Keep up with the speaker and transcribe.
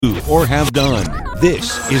Or have done.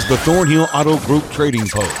 This is the Thornhill Auto Group Trading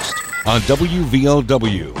Post on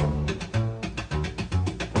WVOW.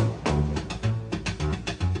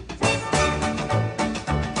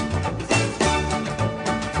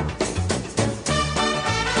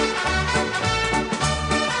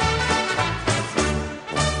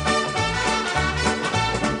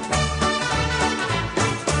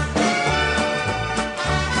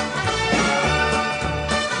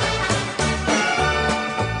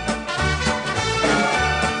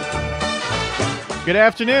 Good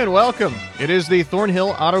afternoon. Welcome. It is the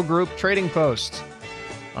Thornhill Auto Group Trading Post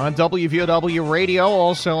on WVOW Radio,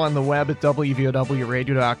 also on the web at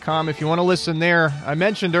WVOWradio.com. If you want to listen there, I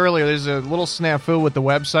mentioned earlier there's a little snafu with the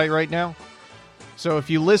website right now. So if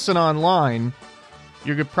you listen online,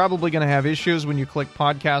 you're probably going to have issues when you click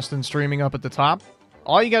podcast and streaming up at the top.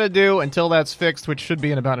 All you got to do until that's fixed, which should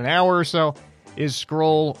be in about an hour or so, is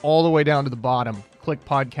scroll all the way down to the bottom. Click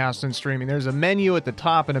podcast and streaming. There's a menu at the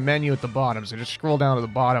top and a menu at the bottom. So just scroll down to the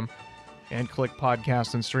bottom and click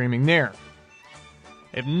podcast and streaming there.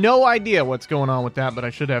 I have no idea what's going on with that, but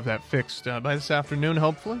I should have that fixed by this afternoon,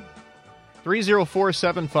 hopefully.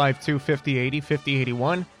 304-752-5080,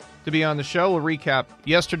 5081 to be on the show. We'll recap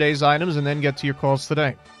yesterday's items and then get to your calls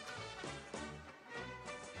today.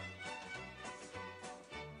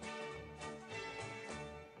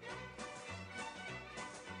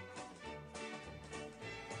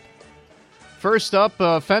 First up,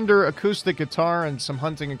 Fender acoustic guitar and some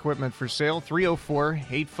hunting equipment for sale.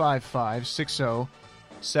 304-855-6074.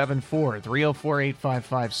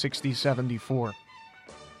 304-855-6074.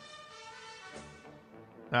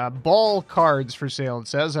 Ball cards for sale, it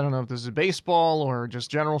says. I don't know if this is baseball or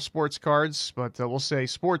just general sports cards, but we'll say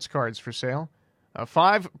sports cards for sale.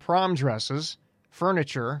 5 prom dresses,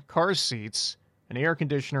 furniture, car seats, an air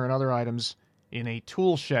conditioner, and other items in a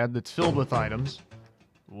tool shed that's filled with items.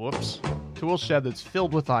 Tool shed that's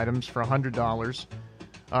filled with items for $100.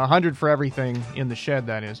 $100 for everything in the shed,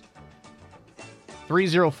 that is.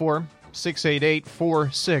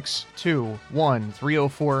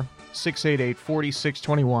 304-688-4621.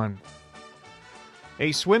 304-688-4621.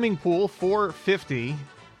 A swimming pool, $450.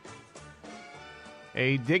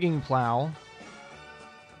 A digging plow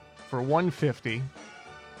for $150.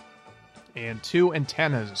 And 2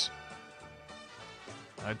 antennas.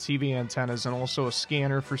 TV antennas, and also a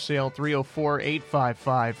scanner for sale.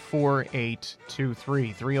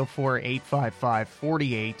 304-855-4823.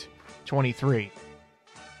 304-855-4823.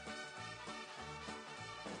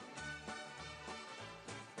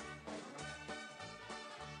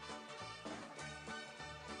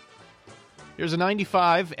 Here's a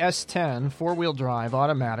 95 S10 4-wheel drive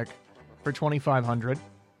automatic for $2,500.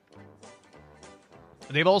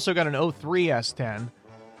 They've also got an 03 S10.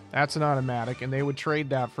 That's an automatic, and they would trade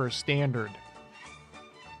that for a standard.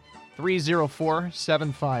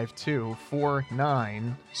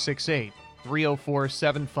 304-752-4968.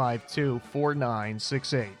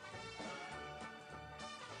 304-752-4968.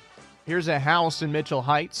 Here's a house in Mitchell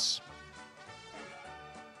Heights.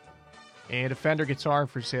 And a Fender guitar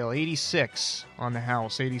for sale. 86 on the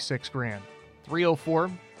house, 86 grand.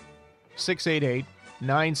 304-688-9625.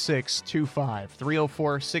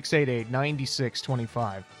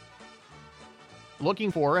 304-688-9625.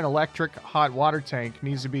 Looking for an electric hot water tank,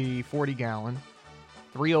 needs to be 40-gallon.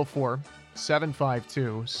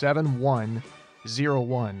 304-752-7101.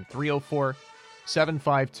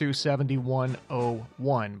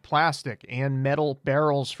 304-752-7101. Plastic and metal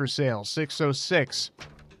barrels for sale.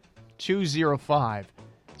 606-205-7195.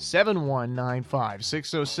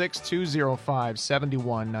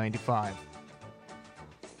 606-205-7195.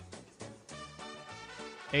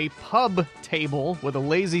 A pub table with a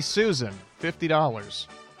Lazy Susan, $50.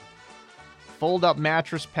 Fold-up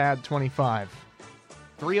mattress pad, $25.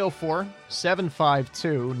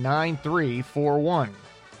 304-752-9341.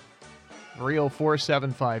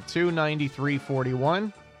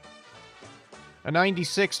 304-752-9341. A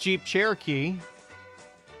 96 Jeep Cherokee.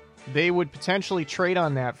 They would potentially trade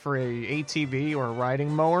on that for a ATV or a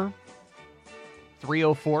riding mower.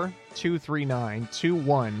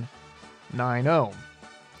 304-239-2190.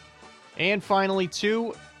 And finally,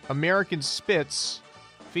 2 American Spitz,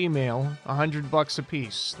 female, $100 a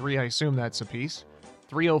piece. 3, I assume that's a piece.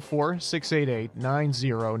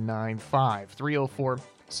 304-688-9095.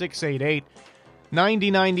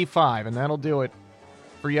 304-688-9095. And that'll do it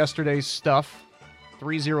for yesterday's stuff.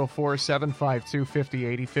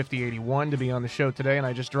 304-752-5080, 5081 to be on the show today. And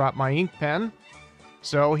I just dropped my ink pen.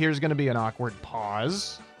 So here's going to be an awkward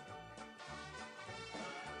pause.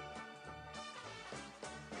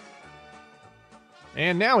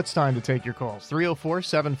 And now it's time to take your calls.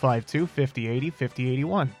 304-752-5080,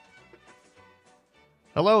 5081.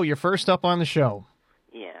 Hello, you're first up on the show.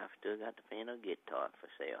 Yeah, I've still got the piano guitar for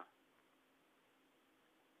sale.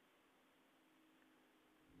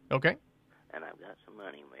 Okay. And I've got some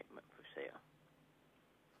money for sale.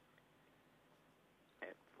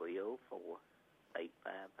 At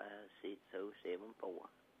 304-855-6074.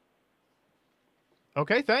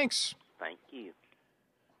 Okay, thanks. Thank you.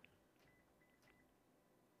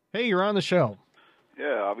 Hey, you're on the show.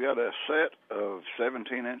 Yeah, I've got a set of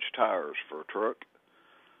 17-inch tires for a truck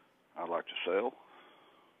I'd like to sell.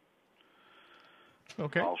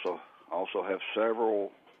 Okay. Also have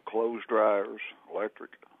several clothes dryers,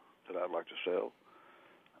 electric, that I'd like to sell.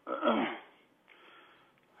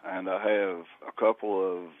 And I have a couple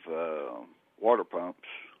of water pumps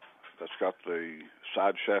that's got the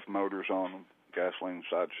side shaft motors on them, gasoline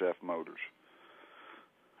side shaft motors.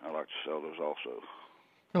 I'd like to sell those also.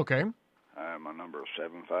 Okay. My number is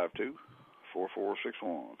 752-4461.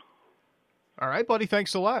 All right, buddy.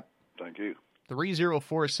 Thanks a lot. Thank you.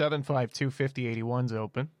 304-752-5081's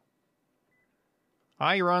open.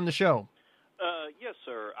 Hi, you're on the show. Yes,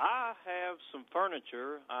 sir. I have some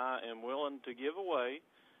furniture I am willing to give away.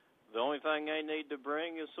 The only thing I need to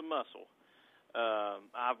bring is some muscle.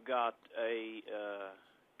 I've got a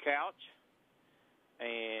couch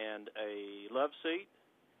and a love seat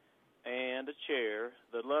and a chair.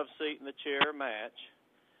 The love seat and the chair match.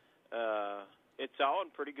 It's all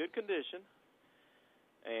in pretty good condition.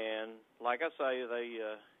 And like I say,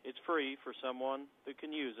 it's free for someone that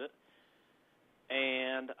can use it.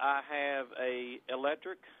 And I have a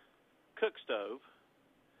electric cook stove.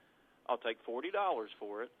 I'll take $40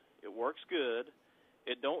 for it. It works good.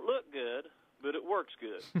 It don't look good, but it works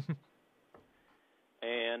good.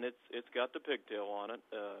 And it's got the pigtail on it.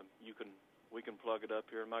 We can plug it up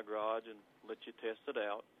here in my garage and let you test it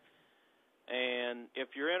out. And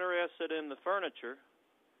if you're interested in the furniture,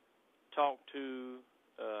 talk to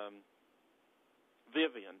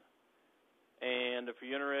Vivian. And if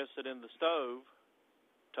you're interested in the stove,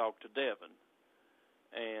 talk to Devin.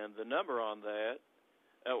 And the number on that,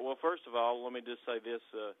 well, first of all, let me just say this.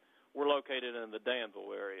 We're located in the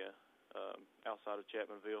Danville area, outside of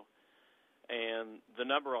Chapmanville. And the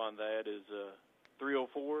number on that is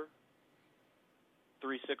 304-369-3448.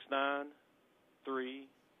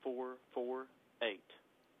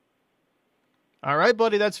 All right,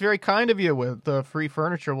 buddy. That's very kind of you. With the free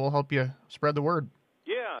furniture, we'll help you spread the word.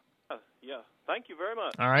 Yeah. Thank you very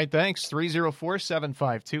much. All right, thanks.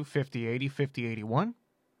 304-752-5080, 5081.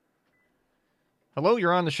 Hello,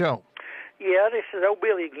 you're on the show. Yeah, this is old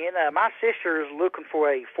Billy again. My sister is looking for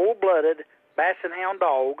a full-blooded Basset Hound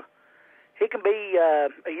dog. He can be a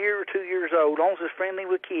year or 2 years old, as long as it's friendly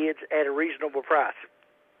with kids at a reasonable price.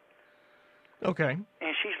 Okay.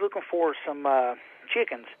 And she's looking for some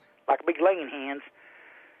chickens, like big laying hens.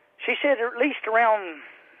 She said at least around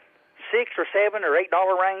 $6 or $7 or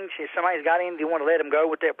 $8 range. If somebody's got him, they want to let him go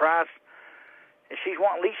with that price. And she's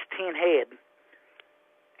wanting at least 10 head.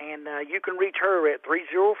 And you can reach her at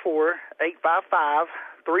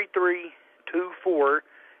 304-855-3324.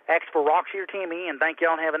 Ask for Roxy or Timmy, and thank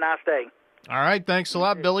y'all and have a nice day. All right, thanks a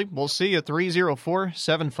lot, Billy. We'll see you at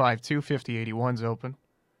 304-752-5081's open.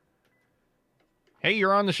 Hey,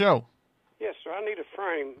 you're on the show. Yes, sir. I need a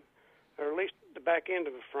frame, or at least the back end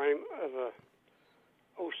of a frame of a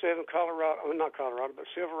 07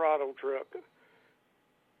 Silverado truck.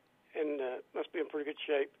 And must be in pretty good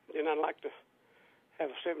shape. Then I'd like to have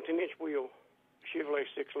a 17-inch wheel Chevrolet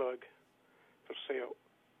 6-lug for sale.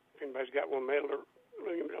 If anybody's got one, metal or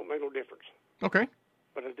it don't make no difference. Okay.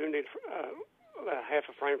 But I do need half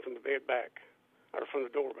a frame from the bed back, or from the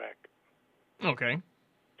door back. Okay.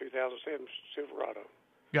 2007 Silverado.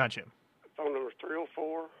 Gotcha. Phone number is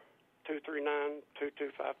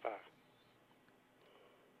 304-239-2255.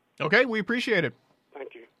 Okay, we appreciate it.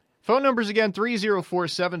 Thank you. Phone numbers again,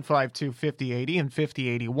 304-752-5080 and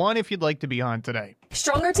 5081 if you'd like to be on today.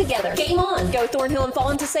 Stronger together. Game on. Go Thornhill and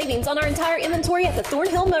fall into savings on our entire inventory at the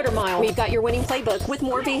Thornhill Motor Mile. We've got your winning playbook with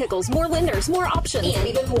more vehicles, more lenders, more options, and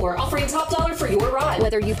even more, offering top dollar for your ride.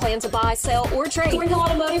 Whether you plan to buy, sell, or trade, Thornhill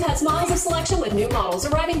Automotive has miles of selection with new models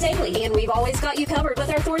arriving daily. And we've always got you covered with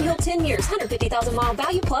our Thornhill 10 years, 150,000-mile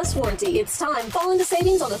value plus warranty. It's time. Fall into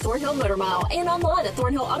savings on the Thornhill Motor Mile and online at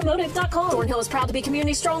thornhillautomotive.com. Thornhill is proud to be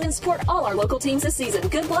community strong and support all our local teams this season.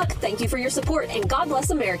 Good luck, thank you for your support, and God bless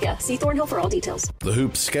America. See Thornhill for all details. The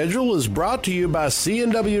Hoop schedule is brought to you by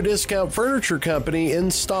C&W Discount Furniture Company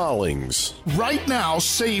in Stallings. Right now,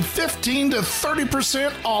 save 15 to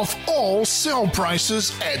 30% off all sale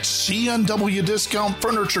prices at C&W Discount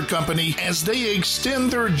Furniture Company as they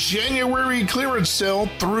extend their January clearance sale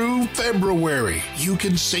through February. You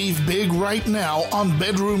can save big right now on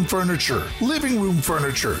bedroom furniture, living room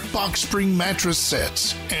furniture, box spring mattress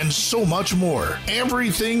sets, and so much more.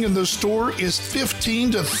 Everything in the store is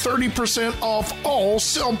 15 to 30% off all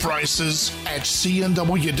sale prices at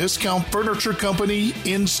C&W Discount Furniture Company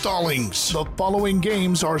in Stallings. The following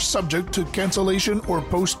games are subject to cancellation or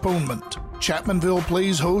postponement. Chapmanville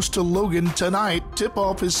plays host to Logan tonight.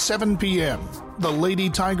 Tip-off is 7 p.m. The Lady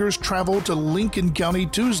Tigers travel to Lincoln County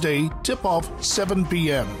Tuesday. Tip-off 7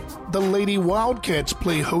 p.m. The Lady Wildcats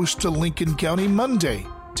play host to Lincoln County Monday.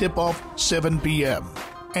 Tip-off 7 p.m.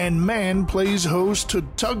 And Man plays host to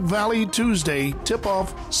Tug Valley Tuesday.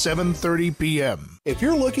 Tip-off 7:30 p.m. If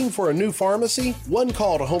you're looking for a new pharmacy, one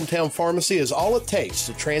call to Hometown Pharmacy is all it takes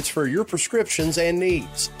to transfer your prescriptions and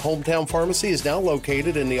needs. Hometown Pharmacy is now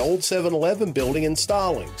located in the old 7-Eleven building in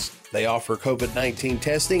Stallings. They offer COVID-19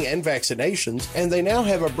 testing and vaccinations, and they now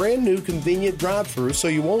have a brand new convenient drive-thru so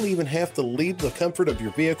you won't even have to leave the comfort of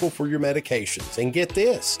your vehicle for your medications. And get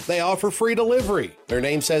this, they offer free delivery. Their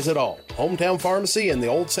name says it all. Hometown Pharmacy in the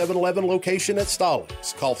old 7-Eleven location at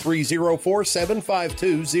Stallings. Call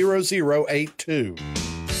 304-752-0082.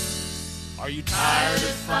 Are you tired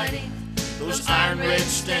of fighting those iron red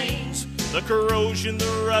stains? The corrosion,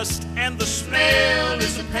 the rust, and the smell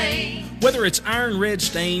is a pain. Whether it's iron red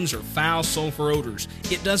stains or foul sulfur odors,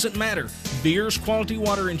 it doesn't matter. Beers Quality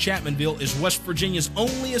Water in Chapmanville is West Virginia's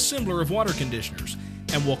only assembler of water conditioners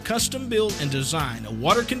and will custom build and design a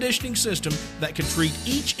water conditioning system that can treat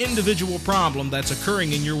each individual problem that's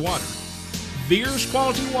occurring in your water. Beers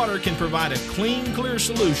Quality Water can provide a clean, clear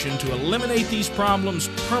solution to eliminate these problems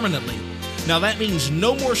permanently. Now that means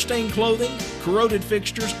no more stained clothing, corroded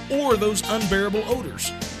fixtures, or those unbearable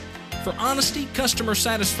odors. For honesty, customer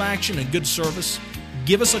satisfaction, and good service,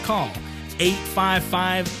 give us a call,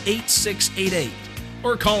 855-8688,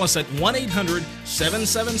 or call us at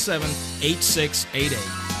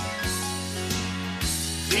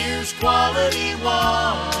 1-800-777-8688. Here's quality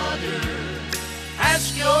water.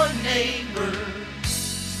 Ask your neighbor.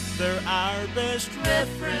 They're our best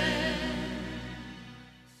reference.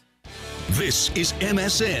 This is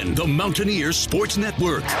MSN, the Mountaineer Sports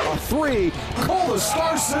Network. A three, call the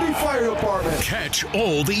Star City Fire Department. Catch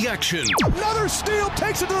all the action. Another steal,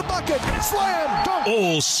 takes it to the bucket, slam, dunk.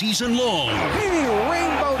 All season long. He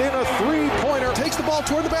rainbowed in a three-pointer, takes the ball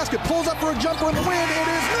toward the basket, pulls up for a jumper in the wind. It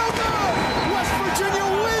is no good. West Virginia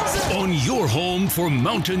wins it. On your home for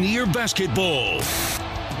Mountaineer basketball.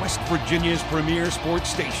 West Virginia's premier sports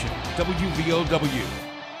station, WVOW.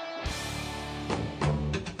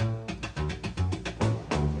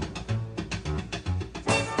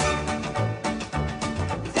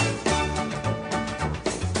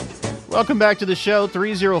 Welcome back to the show,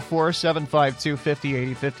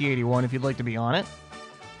 304-752-5080, 5081 if you'd like to be on it.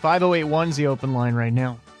 5081's the open line right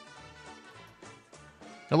now.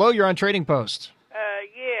 Hello, you're on Trading Post.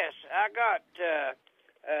 Yes, I got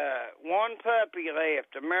one puppy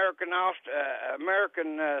left, American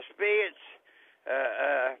Spitz,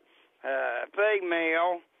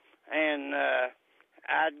 female, and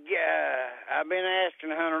I've been asking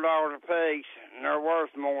 $100 a piece, and they're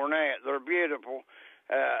worth more than that. They're beautiful.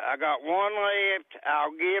 I got one left.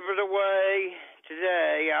 I'll give it away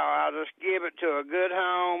today. I'll just give it to a good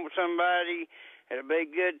home, somebody that'll be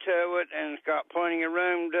good to it, and it's got plenty of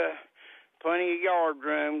yard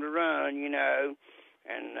room to run, you know.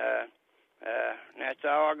 And that's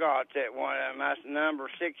all I got. That one. My number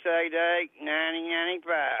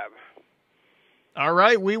 688-9095. All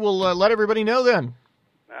right, we will let everybody know then.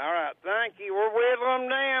 All right, thank you. We're whittling them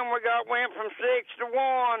down. Went from 6 to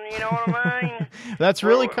 1, you know what I mean? That's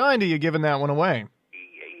really kind of you giving that one away.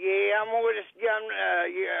 Yeah,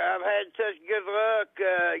 I've had such good luck.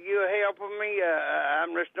 You're helping me.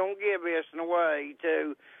 I'm just going to give this away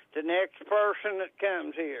to the next person that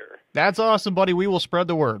comes here. That's awesome, buddy. We will spread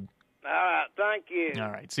the word. All right, thank you.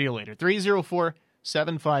 All right, see you later.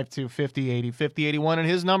 304-752-5080, 5081, and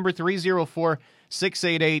his number,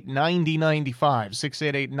 304-688-9095,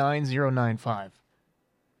 688-9095.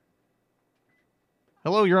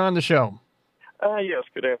 Hello, you're on the show. Yes,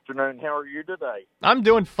 good afternoon. How are you today? I'm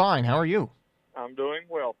doing fine. How are you? I'm doing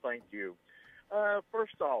well, thank you.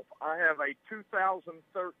 First off, I have a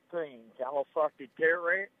 2013 Kawasaki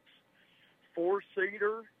Terex,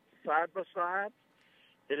 4-seater, side-by-side.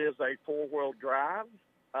 It is a 4-wheel drive,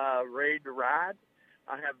 ready to ride.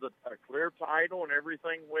 I have a clear title and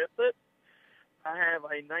everything with it. I have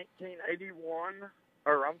a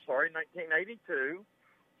 1982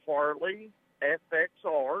 Harley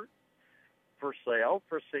FXR for sale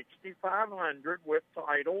for $6,500 with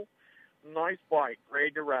title. Nice bike,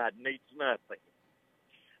 ready to ride, needs nothing.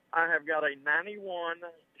 I have got a 91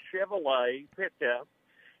 Chevrolet pickup.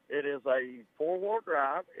 It is a four-wheel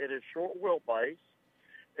drive. It is short wheelbase.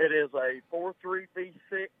 It is a 4.3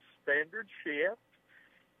 V6 standard shift.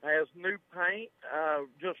 Has new paint.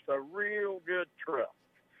 Just a real good truck.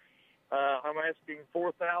 I'm asking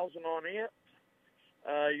 $4,000 on it.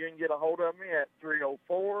 You can get a hold of me at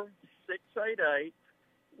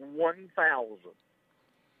 304-688-1000.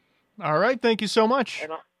 All right, thank you so much.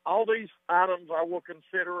 And all these items I will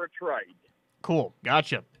consider a trade. Cool,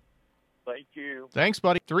 gotcha. Thank you. Thanks,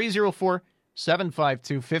 buddy.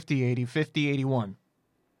 304-752-5080, 5081.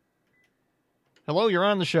 Hello, you're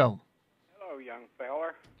on the show. Hello, young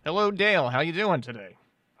feller. Hello, Dale. How you doing today?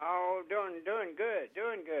 Oh, doing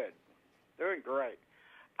great.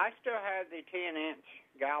 I still have the 10-inch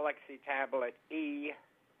Galaxy Tablet E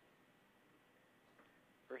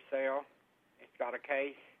for sale. It's got a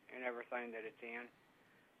case and everything that it's in.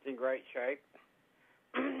 It's in great shape.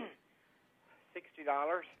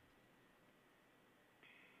 $60.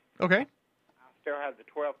 Okay. I still have the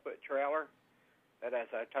 12-foot trailer that, as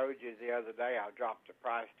I told you the other day, I dropped the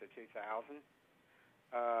price to $2,000.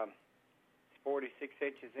 It's 46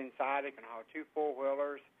 inches inside. It can haul 2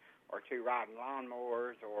 four-wheelers or 2 riding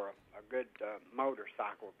lawnmowers or a good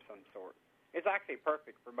motorcycle of some sort. It's actually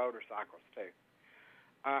perfect for motorcycles, too.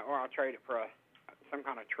 Or I'll trade it for some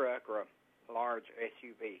kind of truck or a large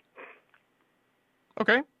SUV.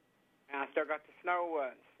 Okay. And I still got the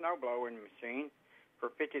snow blowing machine for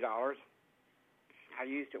 $50. I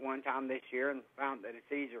used it one time this year and found that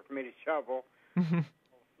it's easier for me to shovel a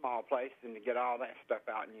small place than to get all that stuff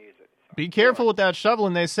out and use it. So, be careful with that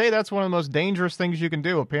shoveling. They say that's one of the most dangerous things you can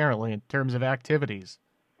do, apparently, in terms of activities.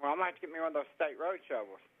 Well, I might have to get me one of those state road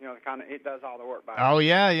shovels. You know, the kind of, it does all the work by Oh,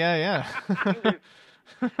 itself. yeah.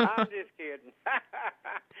 I'm just kidding.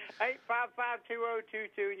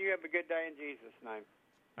 855-2022, and you have a good day in Jesus' name.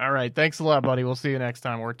 All right. Thanks a lot, buddy. We'll see you next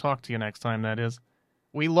time, or talk to you next time, that is.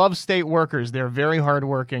 We love state workers. They're very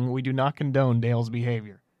hardworking. We do not condone Dale's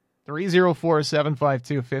behavior.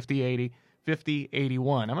 304-752-5080,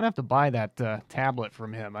 5081. I'm going to have to buy that tablet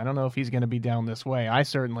from him. I don't know if he's going to be down this way. I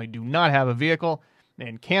certainly do not have a vehicle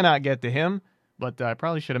and cannot get to him, but I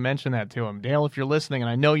probably should have mentioned that to him. Dale, if you're listening, and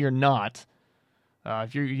I know you're not,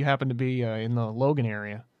 if you happen to be in the Logan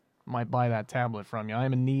area, I might buy that tablet from you.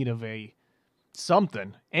 I'm in need of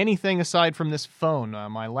something, anything aside from this phone.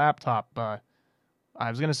 My laptop, I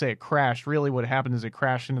was going to say it crashed. Really what happened is it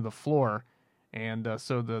crashed into the floor, and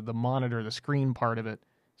so the monitor, the screen part of it,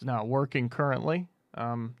 is not working currently.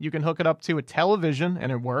 You can hook it up to a television,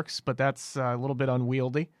 and it works, but that's a little bit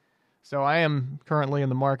unwieldy. So I am currently in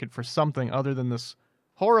the market for something other than this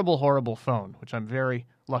horrible, horrible phone, which I'm very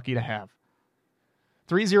lucky to have.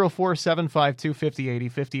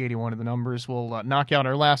 304-752-5080, 5081 are the numbers. We'll knock out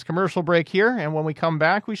our last commercial break here, and when we come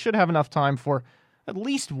back, we should have enough time for at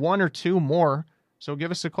least one or two more. So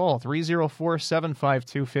give us a call,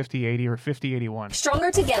 304-752-5080 or 5081.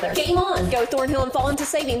 Stronger together. Game on. Go Thornhill and fall into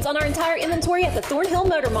savings on our entire inventory at the Thornhill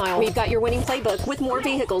Motor Mile. We've got your winning playbook with more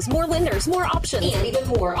vehicles, more lenders, more options, and even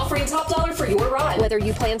more, offering top dollar for your ride. Whether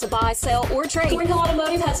you plan to buy, sell, or trade, Thornhill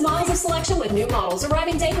Automotive has miles of selection with new models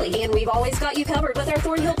arriving daily. And we've always got you covered with our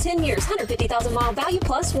Thornhill 10 years, 150,000-mile value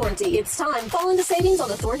plus warranty. It's time. Fall into savings on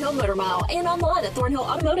the Thornhill Motor Mile and online at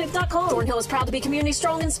thornhillautomotive.com. Thornhill is proud to be community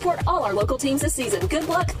strong and support all our local teams this season. Good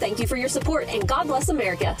luck, thank you for your support, and God bless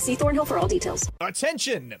America. See Thornhill for all details.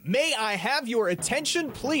 Attention! May I have your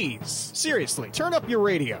attention, please? Seriously, turn up your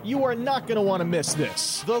radio. You are not going to want to miss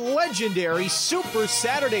this. The legendary Super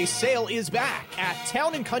Saturday Sale is back at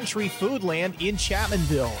Town & Country Foodland in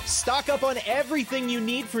Chapmanville. Stock up on everything you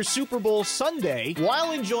need for Super Bowl Sunday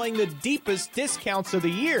while enjoying the deepest discounts of the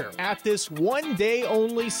year at this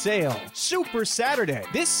one-day-only sale. Super Saturday,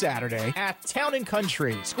 this Saturday at Town &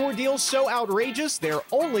 Country. Score deals so outrageous, they're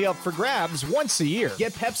only up for grabs once a year.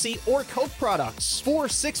 Get Pepsi or Coke products, 4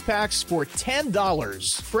 6-packs for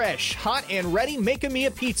 $10. Fresh, hot, and ready Make-A-Mia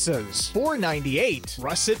pizzas, $4.98.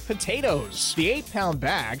 Russet potatoes, the 8-pound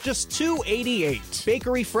bag, just $2.88.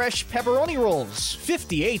 Bakery Fresh pepperoni rolls,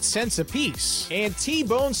 58 cents a piece. And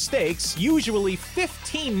T-bone steaks, usually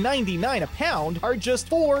 $15.99 a pound, are just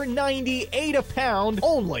 $4.98 a pound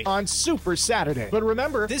only on Super Saturday. But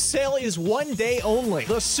remember, this sale is one day only.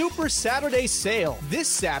 The Super Saturday Sale, this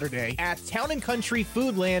Saturday at Town & Country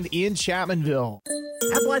Foodland in Chapmanville.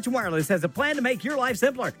 Appalachian Wireless has a plan to make your life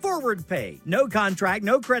simpler. Forward pay. No contract,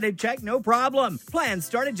 no credit check, no problem. Plans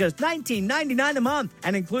start at just $19.99 a month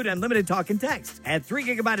and include unlimited talk and text. Add 3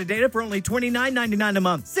 gigabyte of data for only $29.99 a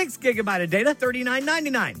month. 6 gigabyte of data,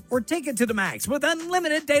 $39.99. Or take it to the max with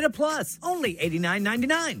unlimited data plus, only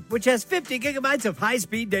 $89.99, which has 50 gigabytes of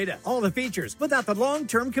high-speed data. All the features without the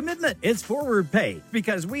long-term commitment. It's forward pay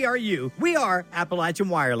because we are you. We are Appalachian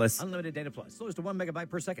Wireless. Unlimited data plus. Slowest to 1 megabyte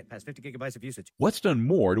per second. Past 50 gigabytes of usage. What's done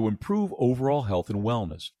more to improve overall health and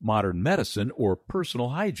wellness? Modern medicine or personal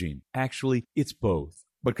hygiene? Actually, it's both.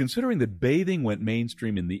 But considering that bathing went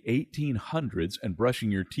mainstream in the 1800s and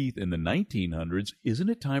brushing your teeth in the 1900s, isn't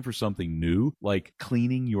it time for something new, like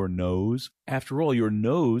cleaning your nose? After all, your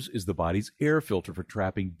nose is the body's air filter for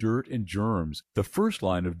trapping dirt and germs, the first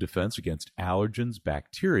line of defense against allergens,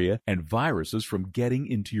 bacteria, and viruses from getting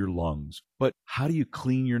into your lungs. But how do you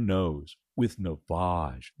clean your nose? With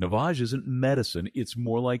Navage. Navage isn't medicine, it's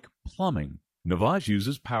more like plumbing. Navage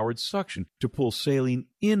uses powered suction to pull saline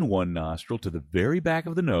in one nostril to the very back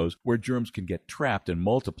of the nose where germs can get trapped and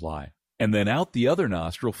multiply, and then out the other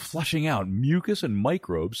nostril, flushing out mucus and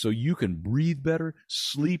microbes so you can breathe better,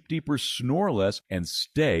 sleep deeper, snore less, and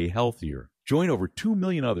stay healthier. Join over 2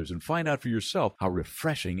 million others and find out for yourself how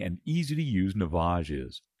refreshing and easy to use Navage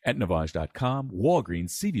is. At Navage.com,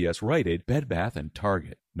 Walgreens, CVS, Rite Aid, Bed Bath, and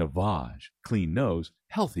Target. Navage. Clean nose,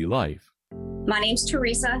 healthy life. My name's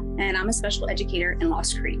Teresa, and I'm a special educator in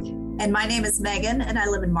Lost Creek. And my name is Megan, and I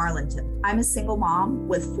live in Marlinton. I'm a single mom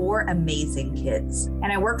with 4 amazing kids,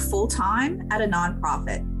 and I work full-time at a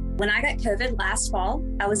nonprofit. When I got COVID last fall,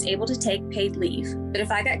 I was able to take paid leave. But if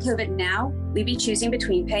I got COVID now, we'd be choosing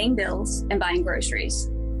between paying bills and buying groceries.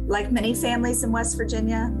 Like many families in West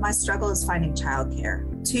Virginia, my struggle is finding childcare.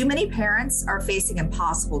 Too many parents are facing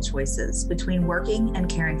impossible choices between working and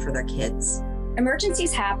caring for their kids.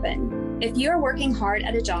 Emergencies happen. If you are working hard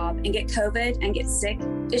at a job and get COVID and get sick,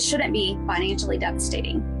 it shouldn't be financially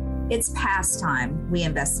devastating. It's past time we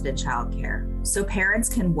invested in childcare so parents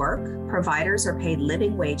can work, providers are paid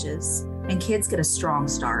living wages, and kids get a strong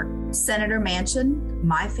start. Senator Manchin,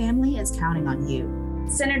 my family is counting on you.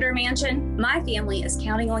 Senator Manchin, my family is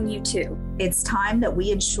counting on you too. It's time that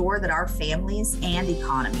we ensure that our families and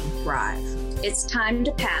economy thrive. It's time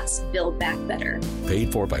to pass Build Back Better.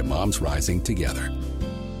 Paid for by Moms Rising Together.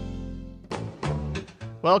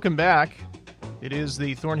 Welcome back. It is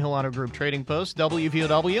the Thornhill Auto Group Trading Post,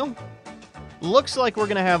 WVOW. Looks like we're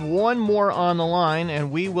going to have one more on the line,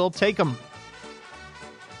 and we will take them.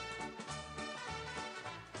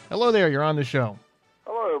 Hello there, you're on the show.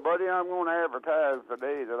 Hello, buddy. I'm going to advertise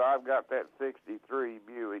today that I've got that 63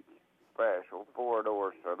 Buick Special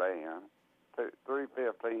 4-door sedan,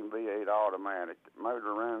 315 V8 automatic.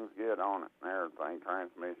 Motor runs good on it and everything.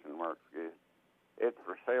 Transmission works good. It's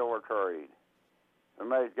for sale or trade.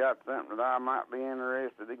 Somebody's got something that I might be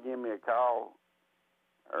interested in, give me a call,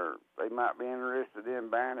 or they might be interested in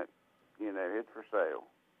buying it. You know, it's for sale.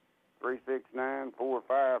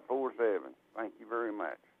 369-4547. Thank you very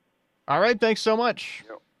much. All right, thanks so much.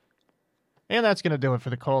 Yep. And that's going to do it for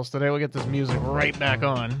the calls today. We'll get this music right back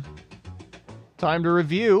on. Time to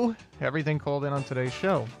review everything called in on today's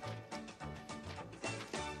show.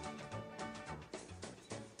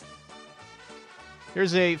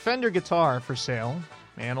 Here's a Fender guitar for sale,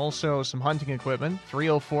 and also some hunting equipment.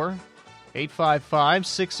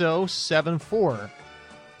 304-855-6074.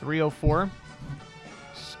 304.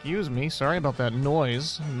 Excuse me, sorry about that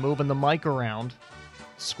noise. I'm moving the mic around.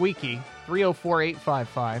 Squeaky.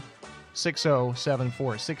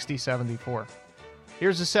 304-855-6074. 6074.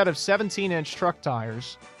 Here's a set of 17-inch truck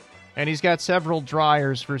tires, and he's got several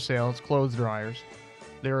dryers for sale. It's clothes dryers.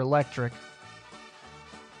 They're electric.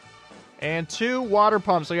 And 2 water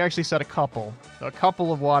pumps. So you actually said a couple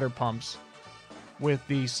of water pumps with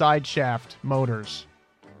the side shaft motors.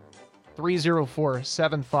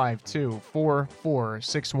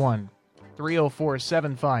 304-752-4461.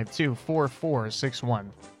 304-752-4461.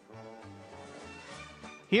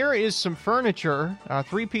 Here is some furniture,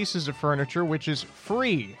 3 pieces of furniture, which is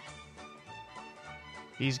free.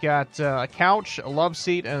 He's got a couch, a love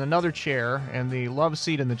seat, and another chair, and the love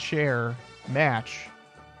seat and the chair match.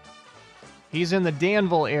 He's in the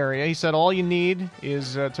Danville area. He said all you need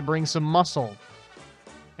is to bring some muscle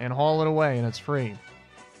and haul it away, and it's free.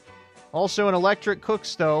 Also an electric cook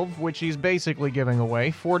stove, which he's basically giving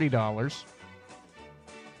away, $40.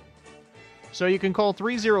 So you can call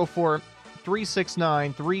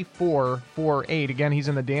 304-369-3448. Again, he's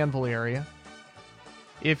in the Danville area.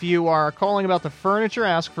 If you are calling about the furniture,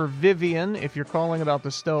 ask for Vivian. If you're calling about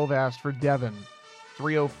the stove, ask for Devin.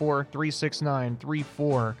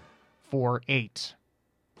 304-369-3448.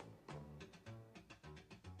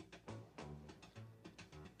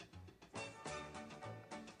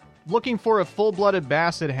 looking for a full-blooded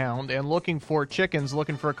basset hound and looking for chickens,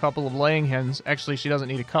 looking for a couple of laying hens. Actually, she doesn't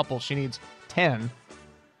need a couple. She needs 10,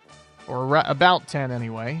 or about 10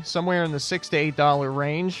 anyway. Somewhere in the $6 to $8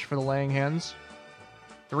 range for the laying hens.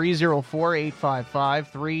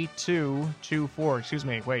 304-855-3224. Excuse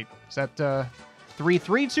me, wait. Is that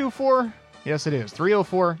 3324? Yes, it is.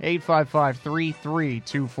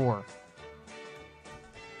 304-855-3324.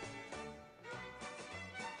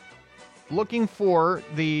 Looking for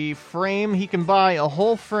the frame. He can buy a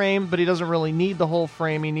whole frame, but he doesn't really need the whole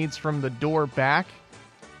frame. He needs from the door back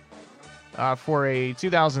for a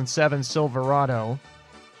 2007 Silverado.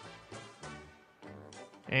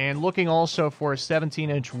 And looking also for a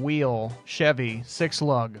 17-inch wheel Chevy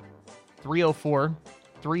 6-lug.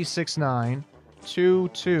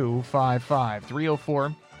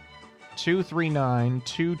 304-369-2255.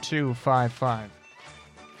 304-239-2255.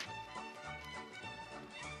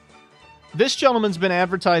 This gentleman's been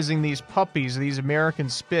advertising these puppies, these American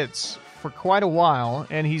Spits, for quite a while,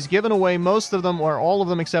 and he's given away most of them, or all of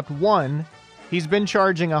them except one. He's been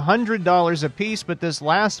charging $100 a piece, but this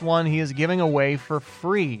last one he is giving away for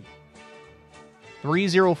free.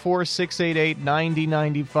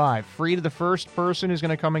 304-688-9095. Free to the first person who's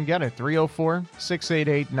going to come and get it.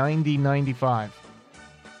 304-688-9095.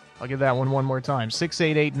 I'll give that one more time.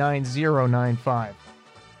 688-9095.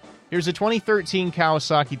 Here's a 2013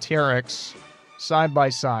 Kawasaki Teryx,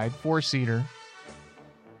 side-by-side, 4-seater,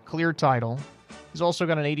 clear title. He's also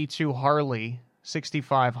got an 82 Harley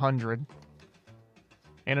 6500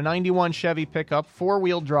 and a 91 Chevy pickup,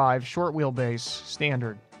 4-wheel drive, short wheelbase,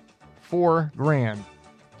 standard. $4,000.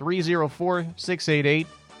 304-688-1000.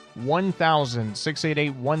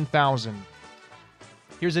 688-1000.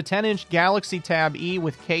 Here's a 10-inch Galaxy Tab E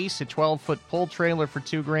with case, a 12-foot pull trailer for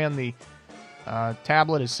 $2,000. The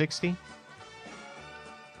tablet is $60.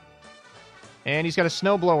 And he's got a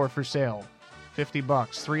snowblower for sale, $50.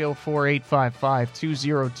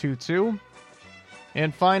 304-855-2022.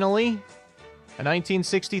 And finally, a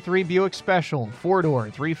 1963 Buick Special,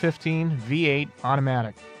 4-door, 315 V8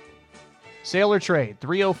 automatic. Sale or trade,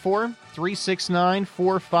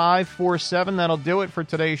 304-369-4547. That'll do it for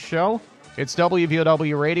today's show. It's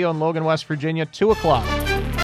WVOW Radio in Logan, West Virginia, 2 o'clock.